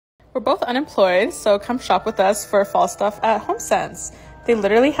We're both unemployed, so come shop with us for fall stuff at HOMESENSE. They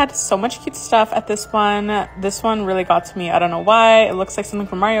literally had so much cute stuff at this one. This one really got to me. I don't know why. It looks like something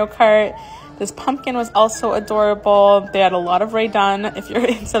from Mario Kart. This pumpkin was also adorable. They had a lot of Ray Dunn if you're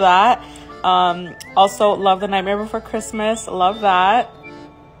into that. Also love the Nightmare Before Christmas. Love that.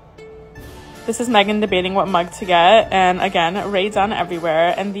 This is Megan debating what mug to get, and again, Ray Dunn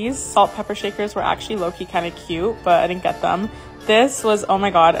everywhere. And these salt pepper shakers were actually low-key kind of cute, but I didn't get them. This was, oh my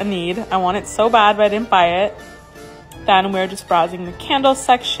god, a need. I want it so bad, but I didn't buy it. Then we're just browsing the candle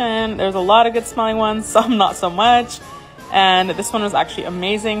section. There's a lot of good smelling ones, some not so much. And this one was actually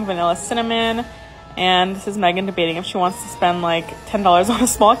amazing, vanilla cinnamon. And this is Megan debating if she wants to spend like $10 on a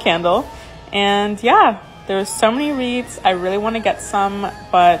small candle. And yeah, there's so many wreaths. I really want to get some,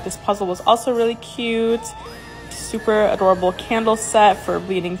 but this puzzle was also really cute. Super adorable candle set for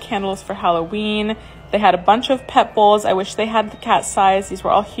bleeding candles for Halloween. They had a bunch of pet bowls. I wish they had the cat size. These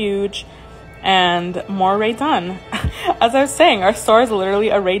were all huge. And more Ray Dunn. As I was saying, our store is literally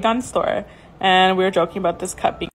a Ray Dunn store. And we were joking about this cup being